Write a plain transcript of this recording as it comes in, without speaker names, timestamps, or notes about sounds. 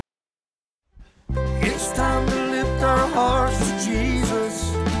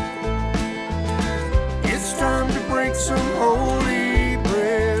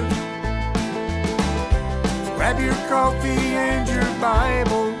coffee and your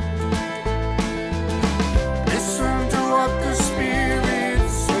Bible. Listen to what the Spirit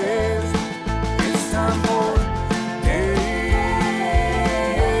says. It's time for Daybreak.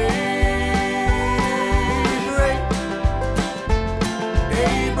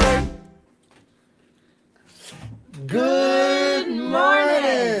 Good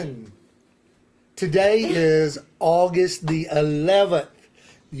morning. Today is August the 11th,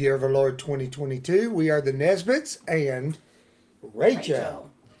 year of our Lord 2022. We are the Nesbitts and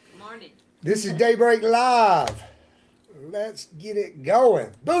Rachel. Morning. This is Daybreak Live. Let's get it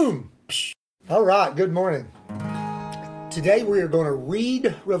going. Boom. All right, good morning. Today we are going to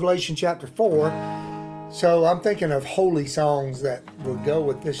read Revelation chapter 4. So I'm thinking of holy songs that would go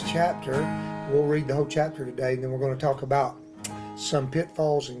with this chapter. We'll read the whole chapter today, and then we're going to talk about some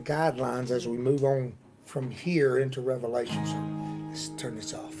pitfalls and guidelines as we move on from here into Revelation. So let's turn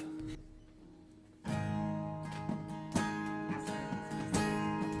this off.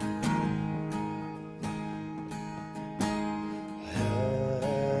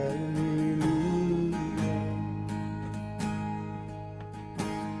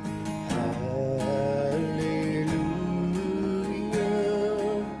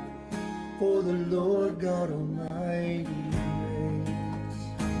 For the Lord God Almighty reigns.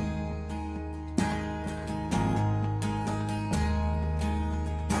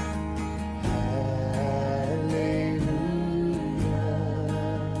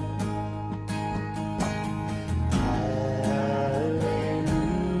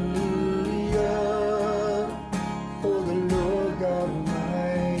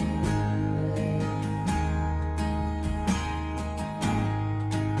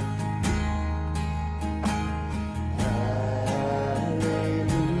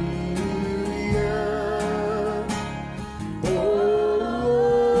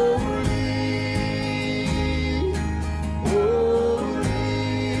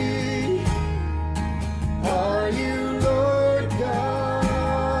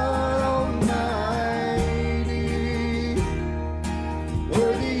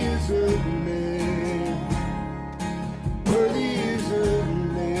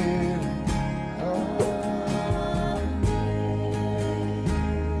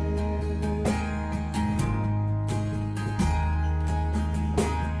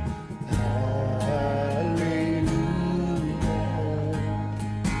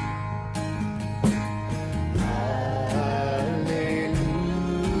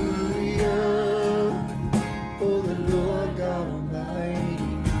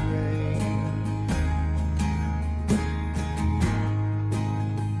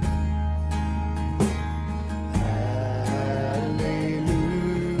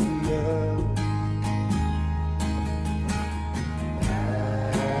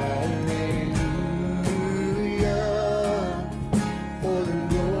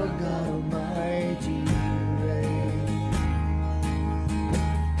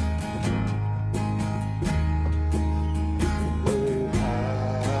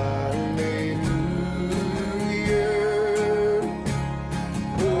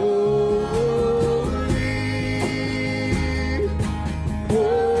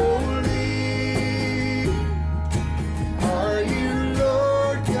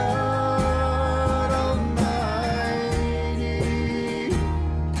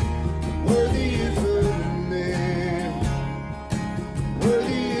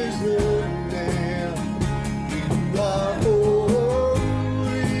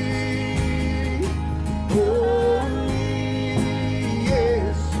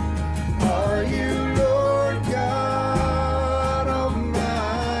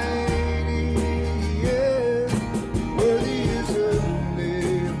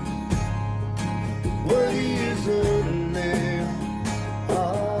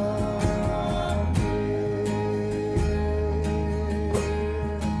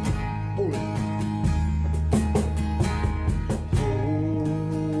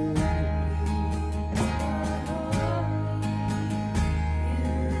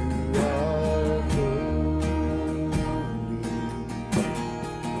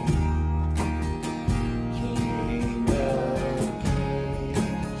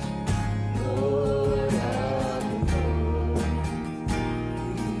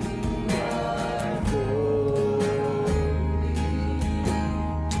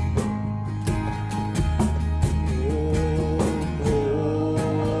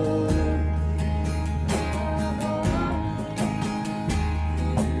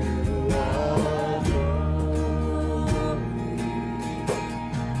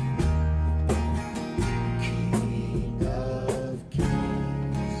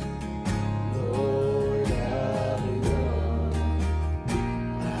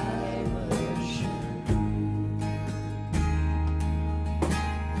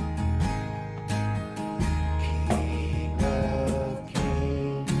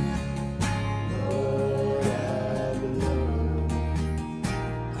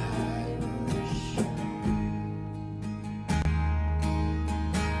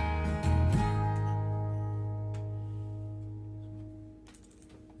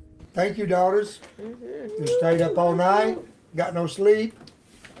 Thank you, daughters. You stayed up all night, got no sleep.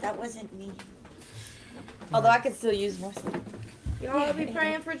 That wasn't me. Although I could still use more sleep. Y'all be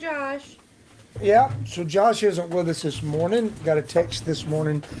praying for Josh. Yeah, so Josh isn't with us this morning. Got a text this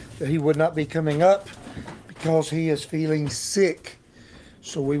morning that he would not be coming up because he is feeling sick.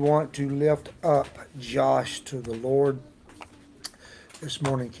 So we want to lift up Josh to the Lord this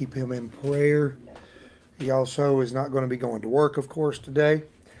morning. Keep him in prayer. He also is not going to be going to work, of course, today.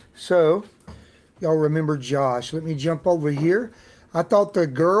 So, y'all remember Josh. Let me jump over here. I thought the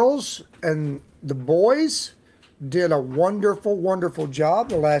girls and the boys did a wonderful, wonderful job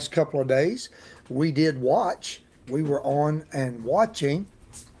the last couple of days. We did watch. We were on and watching.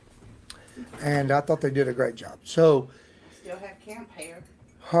 And I thought they did a great job. So, Still have camp hair.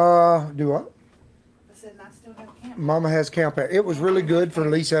 do what? I said, I still have camp. Mama has camp hair. It was really good for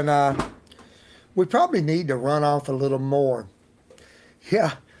Lisa and I. We probably need to run off a little more.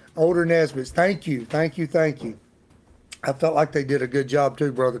 Yeah, older Nesbitts. Thank you, thank you, thank you. I felt like they did a good job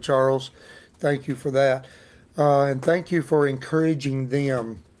too, Brother Charles. Thank you for that. And thank you for encouraging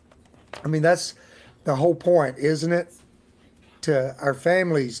them. I mean, that's the whole point, isn't it? To our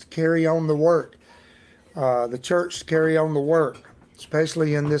families to carry on the work. The church to carry on the work,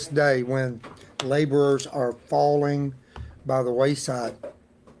 especially in this day when laborers are falling by the wayside.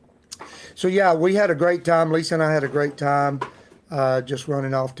 So yeah, we had a great time. Lisa and I had a great time just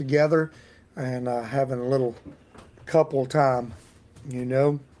running off together and having a little couple time, you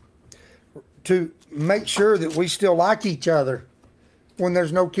know, to make sure that we still like each other when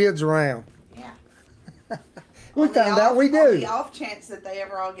there's no kids around. Yeah. We found out we On do. the off chance that they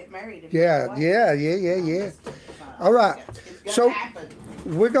ever all get married. if Yeah, they go yeah. away. All right. It's gonna So- happen.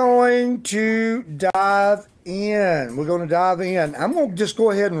 We're going to dive in. We're going to dive in. I'm going to just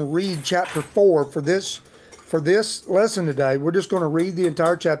go ahead and read chapter 4 for this lesson today. We're just going to read the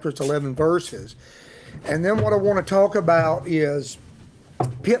entire chapter. It's 11 verses. And then what I want to talk about is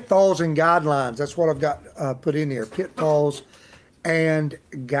pitfalls and guidelines. That's what I've got put in here. Pitfalls and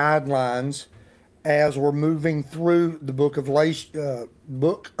guidelines as we're moving through the book of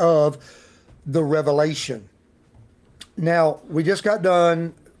the Revelation. Now, we just got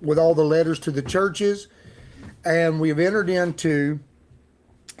done with all the letters to the churches, and we've entered into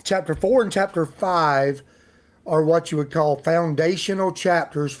chapter 4 and chapter 5 are what you would call foundational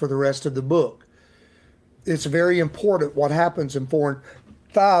chapters for the rest of the book. It's very important what happens in 4 and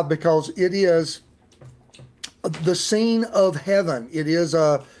 5 because it is the scene of heaven. It is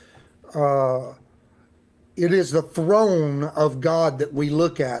the throne of God that we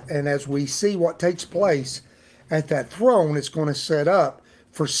look at, and as we see what takes place at that throne, it's going to set up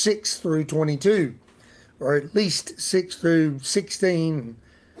for 6 through 22, or at least 6 through 16,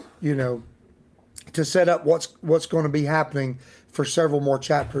 you know, to set up what's going to be happening for several more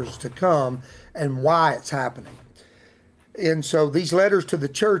chapters to come and why it's happening. And so these letters to the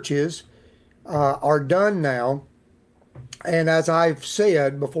churches are done now. And as I've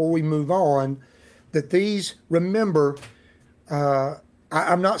said before we move on, that these, remember,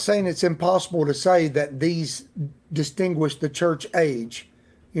 I'm not saying it's impossible to say that these distinguish the church age,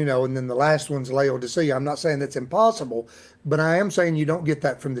 you know, and then the last one's Laodicea. I'm not saying that's impossible, but I am saying you don't get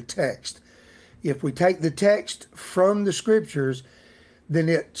that from the text. If we take the text from the scriptures, then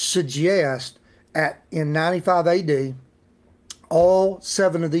it suggests in 95 AD, all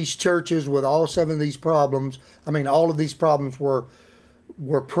 7 of these churches with all 7 of these problems, all of these problems were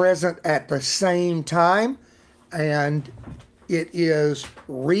present at the same time, and it is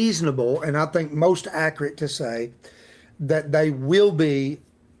reasonable, and I think most accurate to say, that they will be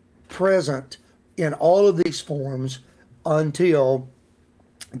present in all of these forms until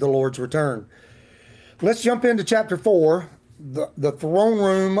the Lord's return. Let's jump into chapter 4, the throne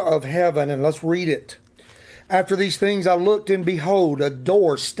room of heaven, and let's read it. After these things I looked, and behold, a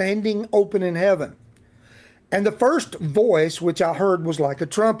door standing open in heaven. And the first voice which I heard was like a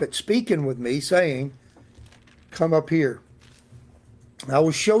trumpet speaking with me, saying, "Come up here. I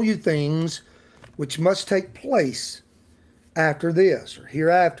will show you things which must take place after this," or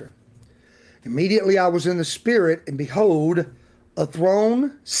hereafter. Immediately I was in the Spirit, and behold, a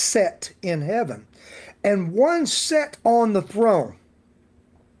throne set in heaven, and one sat on the throne.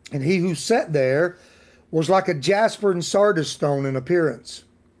 And he who sat there was like a jasper and sardis stone in appearance.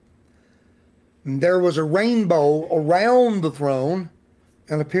 And there was a rainbow around the throne,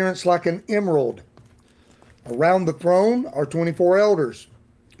 an appearance like an emerald. Around the throne are 24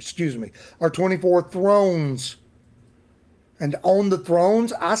 are 24 thrones. And on the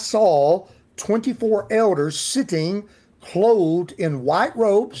thrones I saw 24 elders sitting, clothed in white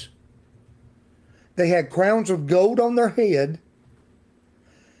robes. They had crowns of gold on their head,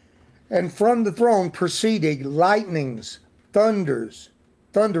 And from the throne proceeded lightnings,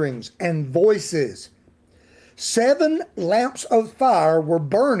 thunderings, and voices. 7 lamps of fire were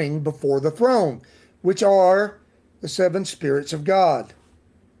burning before the throne, which are the 7 spirits of God.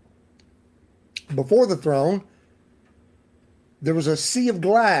 Before the throne, there was a sea of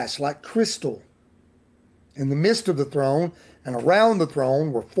glass like crystal. In the midst of the throne and around the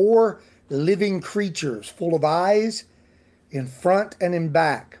throne were 4 living creatures full of eyes in front and in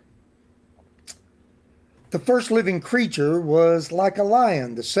back. The first living creature was like a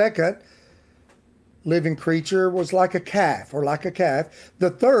lion. The second living creature was like a calf, or like a calf. The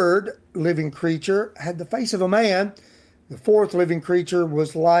third living creature had the face of a man. The fourth living creature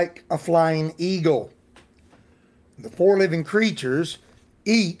was like a flying eagle. The 4 living creatures,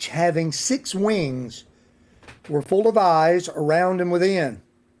 each having 6 wings, were full of eyes around and within,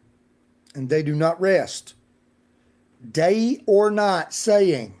 and they do not rest, day or night,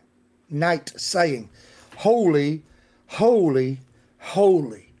 saying, Holy, holy,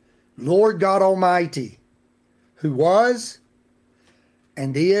 holy, Lord God Almighty, who was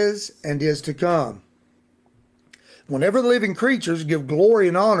and is to come. Whenever the living creatures give glory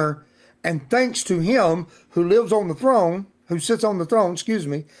and honor and thanks to him who lives on the throne, who sits on the throne,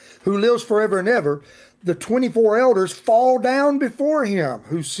 who lives forever and ever, the 24 elders fall down before him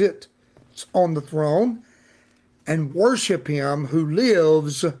who sits on the throne and worship him who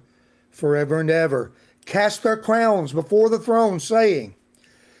lives forever and ever. Cast their crowns before the throne, saying,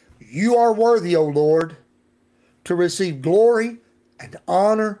 You are worthy, O Lord, to receive glory and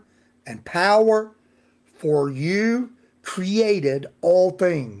honor and power, for you created all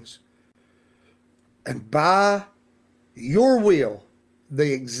things, and by your will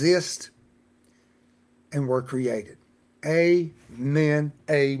they exist and were created. Amen.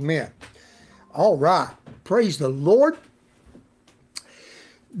 Amen. All right. Praise the Lord.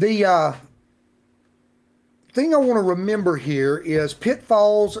 The thing I want to remember here is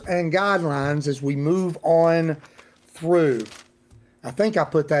pitfalls and guidelines as we move on through. I think I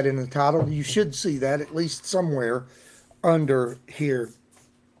put that in the title. You should see that at least somewhere under here.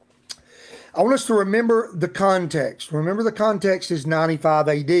 I want us to remember the context. Remember, the context is 95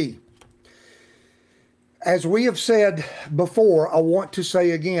 AD. As we have said before, I want to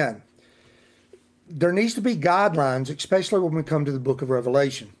say again, there needs to be guidelines, especially when we come to the book of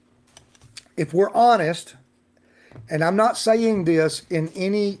Revelation. If we're honest, and I'm not saying this in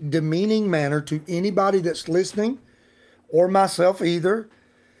any demeaning manner to anybody that's listening, or myself either,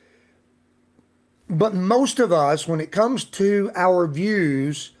 but most of us, when it comes to our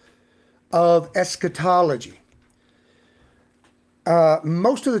views of eschatology,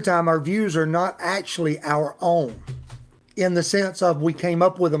 most of the time our views are not actually our own in the sense of we came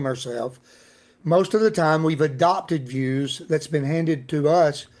up with them ourselves. Most of the time we've adopted views that's been handed to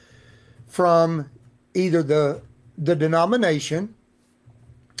us from either the denomination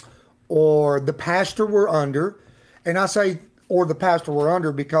or the pastor we're under. And I say, or the pastor we're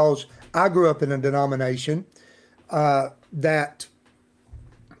under, because I grew up in a denomination that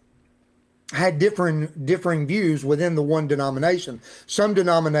had differing views within the one denomination. Some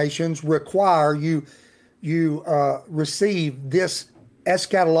denominations require you receive this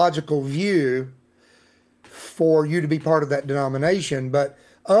eschatological view for you to be part of that denomination. But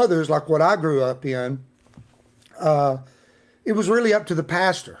others, like what I grew up in, it was really up to the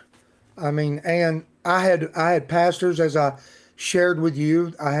pastor. I mean, and I had pastors, as I shared with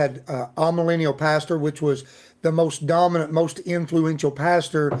you. I had a amillennial pastor, which was the most dominant, most influential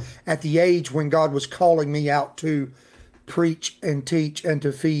pastor at the age when God was calling me out to preach and teach and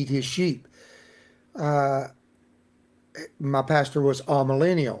to feed his sheep. My pastor was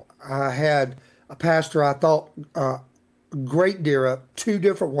amillennial. I had a pastor I thought a great deal of, 2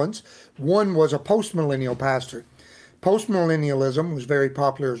 different ones. One was a postmillennial pastor. Postmillennialism was very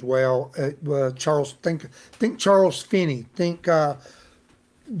popular as well. Charles Finney, think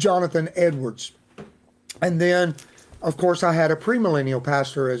Jonathan Edwards. And then, of course, I had a premillennial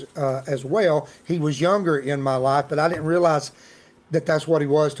pastor as well. He was younger in my life, but I didn't realize that that's what he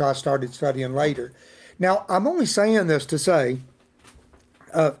was till I started studying later. Now, I'm only saying this to say,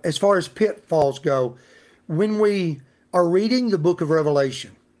 as far as pitfalls go, when we are reading the book of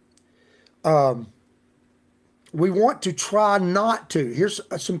Revelation, we want to try not to. Here's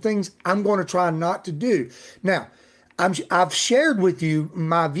some things I'm going to try not to do. Now, I've shared with you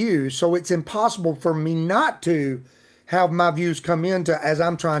my views, so it's impossible for me not to have my views come into as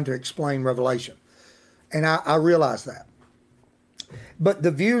I'm trying to explain Revelation. And I realize that. But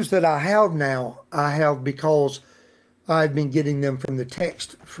the views that I have now, I have because I've been getting them from the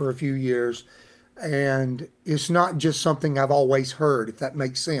text for a few years. And it's not just something I've always heard, if that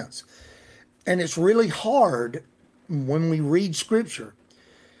makes sense. And it's really hard when we read scripture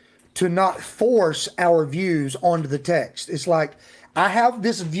to not force our views onto the text. It's like I have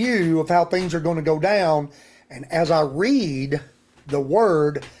this view of how things are going to go down, and as I read the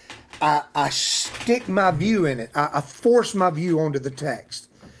word, I stick my view in it. I force my view onto the text.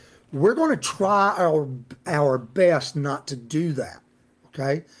 We're going to try our best not to do that,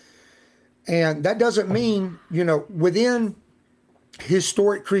 okay? And that doesn't mean, within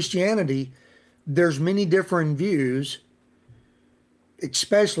historic Christianity, there's many different views,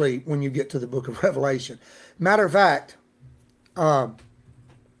 especially when you get to the book of Revelation. Matter of fact,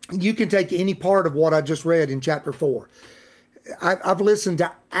 you can take any part of what I just read in chapter 4. I've listened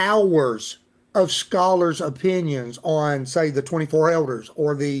to hours of scholars' opinions on, say, the 24 elders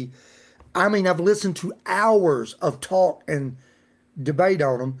I've listened to hours of talk and debate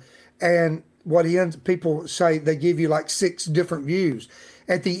on them. And people say they give you like 6 different views.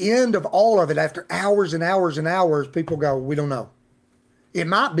 At the end of all of it, after hours and hours and hours, people go, we don't know. It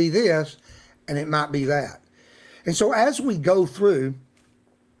might be this and it might be that. And so as we go through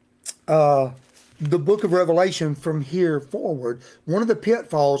the book of Revelation from here forward, one of the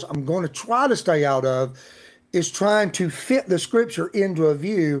pitfalls I'm going to try to stay out of is trying to fit the scripture into a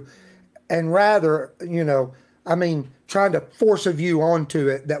view, and rather, trying to force a view onto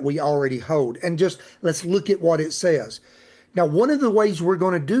it that we already hold. And just let's look at what it says. Now, one of the ways we're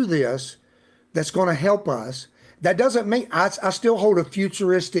going to do this that's going to help us, that doesn't mean I still hold a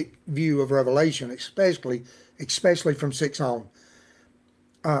futuristic view of Revelation, especially from 6 on.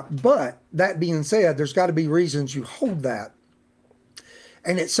 But that being said, there's got to be reasons you hold that.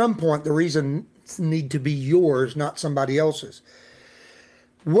 And at some point, the reasons need to be yours, not somebody else's.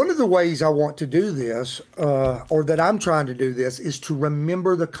 One of the ways I want to do this, or that I'm trying to do this, is to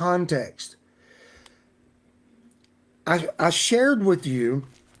remember the context. I shared with you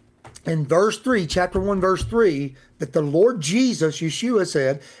in verse 3, chapter 1, verse 3, that the Lord Jesus, Yeshua,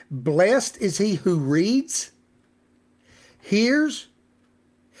 said, "Blessed is he who reads, hears,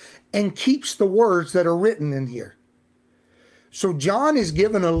 and keeps the words that are written in here." So John is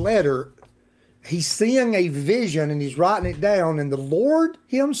given a letter. He's seeing a vision and he's writing it down. And the Lord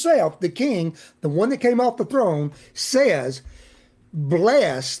himself, the King, the one that came off the throne, says,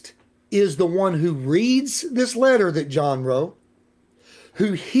 blessed is the one who reads this letter that John wrote,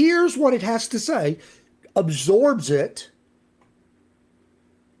 who hears what it has to say, absorbs it,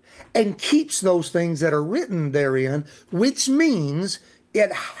 and keeps those things that are written therein, which means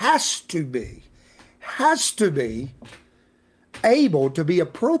it has to be able to be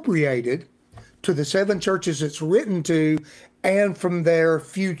appropriated to the 7 churches it's written to and from their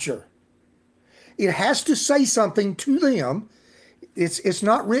future. It has to say something to them. It's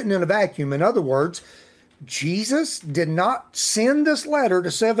not written in a vacuum. In other words, Jesus did not send this letter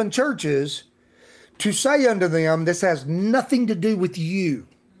to 7 churches to say unto them, this has nothing to do with you.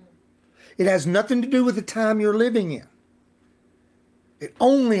 It has nothing to do with the time you're living in. It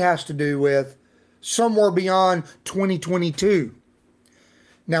only has to do with somewhere beyond 2022.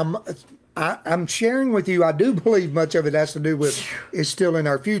 Now, I'm sharing with you, I do believe much of it has to do with is still in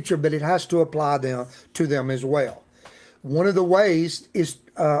our future, but it has to apply to them as well. One of the ways is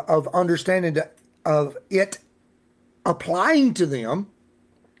of understanding of it applying to them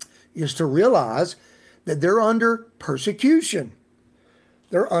is to realize that they're under persecution.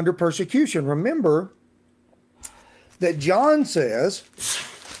 They're under persecution. Remember that John said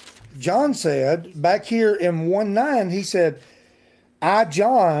back here in 1:9, he said, I,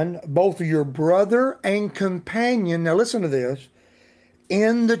 John, both your brother and companion, now listen to this,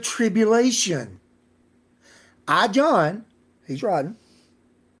 in the tribulation. I, John, he's writing,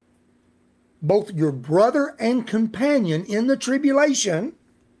 both your brother and companion in the tribulation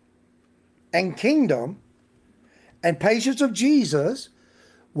and kingdom and patience of Jesus,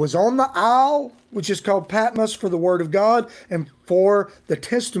 was on the isle, which is called Patmos, for the word of God and for the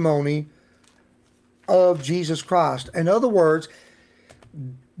testimony of Jesus Christ. In other words,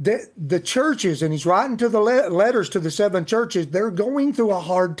 the churches, and he's writing to the letters to the 7 churches, they're going through a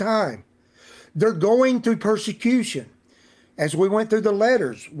hard time. They're going through persecution. As we went through the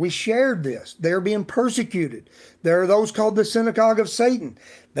letters, we shared this. They're being persecuted. There are those called the synagogue of Satan.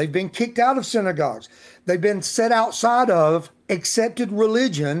 They've been kicked out of synagogues. They've been set outside of accepted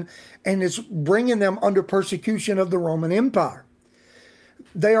religion, and it's bringing them under persecution of the Roman Empire.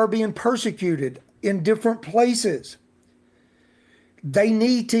 They are being persecuted in different places. They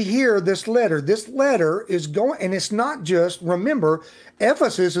need to hear this letter. This letter is going, and it's not just, remember,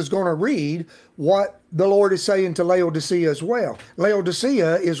 Ephesus is going to read what the Lord is saying to Laodicea as well.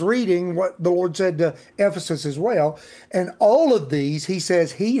 Laodicea is reading what the Lord said to Ephesus as well. And all of these, he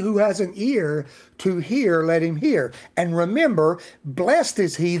says, he who has an ear to hear, let him hear. And remember, blessed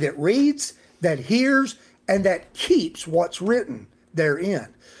is he that reads, that hears, and that keeps what's written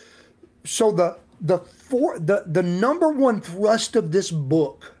therein. So the number one thrust of this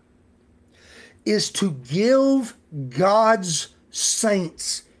book is to give God's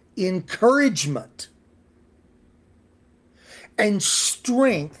saints encouragement and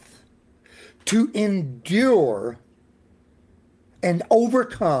strength to endure and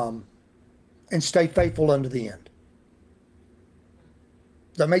overcome and stay faithful unto the end.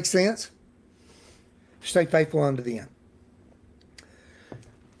 Does that make sense? Stay faithful unto the end.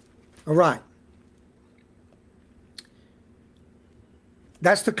 All right.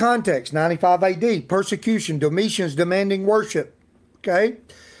 That's the context, 95 AD. Persecution, Domitian's demanding worship. Okay?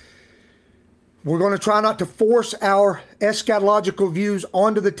 We're going to try not to force our eschatological views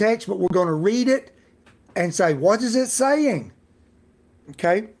onto the text, but we're going to read it and say, what is it saying?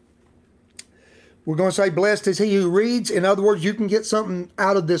 Okay? We're going to say, blessed is he who reads. In other words, you can get something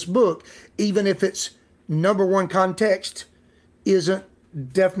out of this book, even if its number one context isn't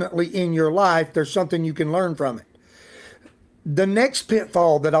definitely in your life. There's something you can learn from it. The next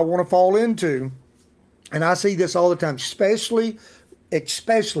pitfall that I want to fall into, and I see this all the time, especially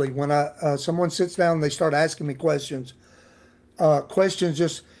when someone sits down and they start asking me questions.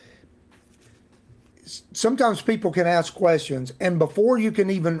 Just sometimes people can ask questions, and before you can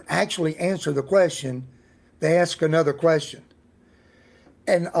even actually answer the question, they ask another question.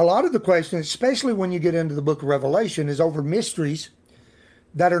 And a lot of the questions, especially when you get into the book of Revelation, is over mysteries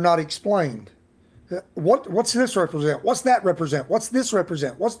that are not explained. What's this represent? What's that represent? What's this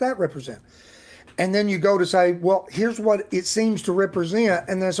represent? What's that represent? And then you go to say, well, here's what it seems to represent.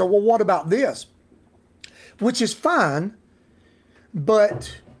 And then say, well, what about this? Which is fine,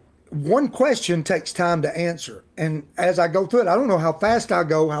 but one question takes time to answer. And as I go through it, I don't know how fast I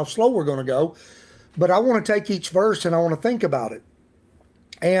go, how slow we're going to go, but I want to take each verse and I want to think about it.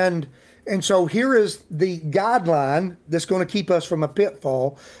 And so here is the guideline that's going to keep us from a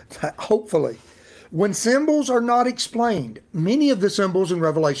pitfall, hopefully. When symbols are not explained, many of the symbols in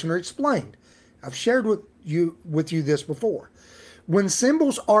Revelation are explained. I've shared with you this before. When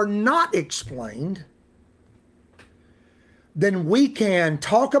symbols are not explained, then we can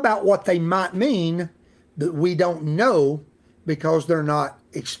talk about what they might mean, but we don't know because they're not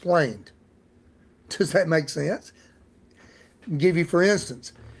explained. Does that make sense? I'll give you, for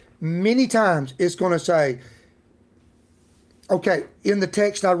instance, many times it's going to say, okay, in the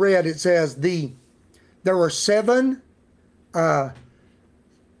text I read, it says there were 7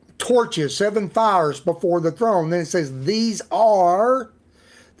 torches, 7 fires before the throne. Then it says, these are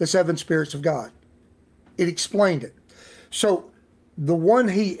the 7 spirits of God. It explained it. So the one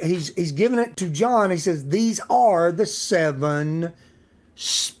he's given it to John, he says, these are the 7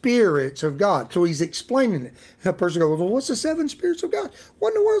 spirits of God. So he's explaining it. And the person goes, well, what's the 7 spirits of God? What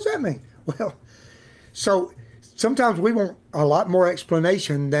in the world does that mean? Well, so sometimes we want a lot more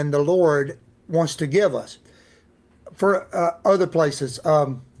explanation than the Lord wants to give us. For other places,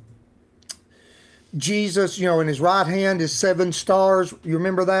 Jesus, in his right hand is 7 stars. You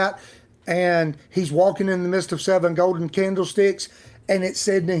remember that? And he's walking in the midst of 7 golden candlesticks. And it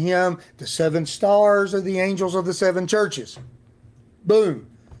said to him, the 7 stars are the angels of the 7 churches. Boom.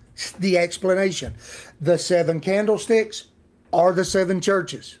 The explanation. The 7 candlesticks are the 7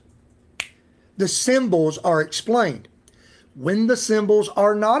 churches. The symbols are explained. When the symbols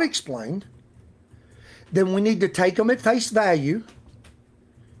are not explained, then we need to take them at face value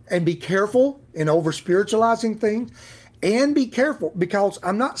and be careful in over spiritualizing things, and be careful, because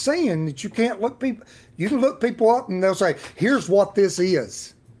I'm not saying that you can't look people, you can look people up and they'll say, here's what this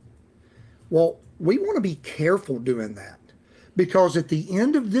is. Well, we want to be careful doing that, because at the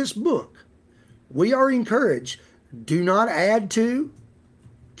end of this book, we are encouraged, do not add to,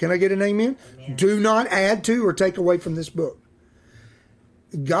 can I get an amen? Amen. Do not add to or take away from this book.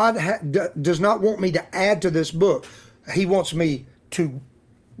 God does not want me to add to this book. He wants me to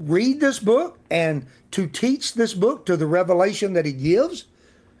read this book and to teach this book to the revelation that he gives,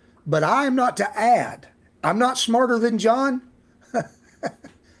 but I am not to add. I'm not smarter than John.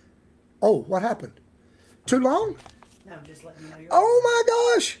 Oh, what happened? Too long? No, just let me know. Oh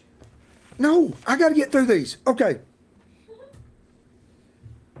my gosh. No, I got to get through these. Okay.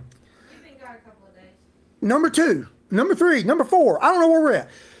 You've been gone a couple of days. Number 2, number 3, number 4. I don't know where we're at.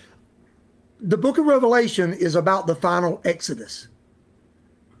 The book of Revelation is about the final Exodus.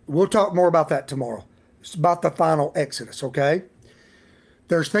 We'll talk more about that tomorrow. It's about the final Exodus, okay?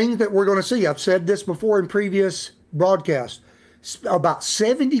 There's things that we're going to see. I've said this before in previous broadcasts. About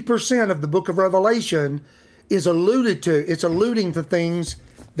 70% of the book of Revelation is alluded to. It's alluding to things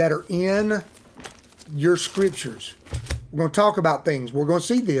that are in your scriptures. We're going to talk about things. We're going to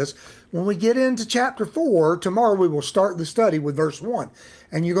see this. When we get into chapter 4, tomorrow we will start the study with verse 1.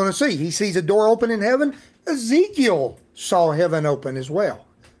 And you're going to see, he sees a door open in heaven. Ezekiel saw heaven open as well.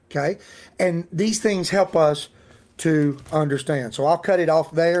 Okay? And these things help us to understand. So I'll cut it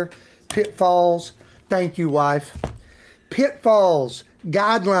off there. Pitfalls. Thank you, wife. Pitfalls,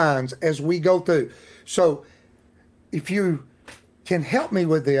 guidelines as we go through. So if you can help me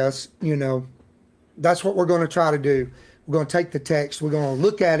with this, that's what we're going to try to do. We're going to take the text. We're going to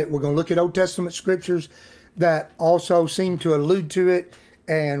look at it. We're going to look at Old Testament scriptures that also seem to allude to it.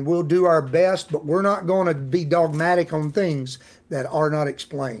 And we'll do our best, but we're not going to be dogmatic on things that are not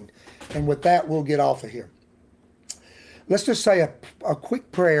explained. And with that, we'll get off of here. Let's just say a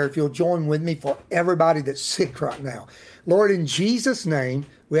quick prayer, if you'll join with me, for everybody that's sick right now. Lord, in Jesus' name,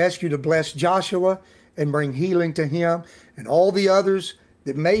 we ask you to bless Joshua and bring healing to him and all the others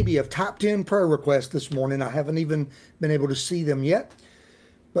that maybe have typed in prayer requests this morning. I haven't even been able to see them yet.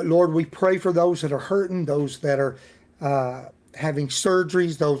 But Lord, we pray for those that are hurting, those that are having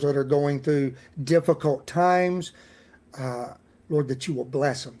surgeries, those that are going through difficult times. Lord, that you will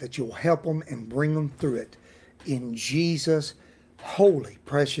bless them, that you will help them and bring them through it. In Jesus' holy,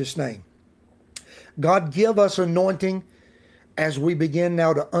 precious name. God, give us anointing as we begin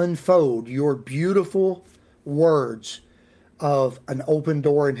now to unfold your beautiful words of an open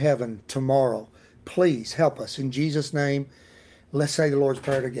door in heaven tomorrow. Please help us. In Jesus' name, let's say the Lord's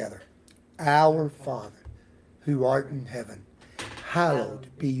Prayer together. Our Father, who art in heaven, hallowed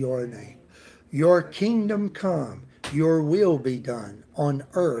be your name. Your kingdom come, your will be done on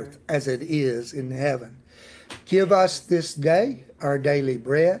earth as it is in heaven. Give us this day our daily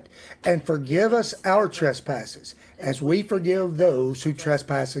bread, and forgive us our trespasses, as we forgive those who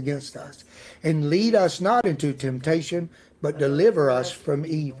trespass against us. And lead us not into temptation, but deliver us from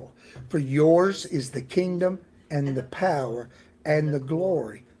evil. For yours is the kingdom and the power and the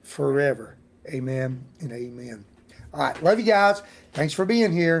glory forever. Amen and amen. All right, love you guys. Thanks for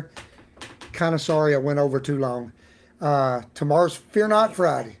being here. Kind of sorry I went over too long. Tomorrow's Fear Not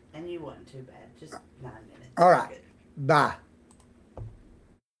Friday. And you wasn't too bad. Just 9 minutes. All right. Bye.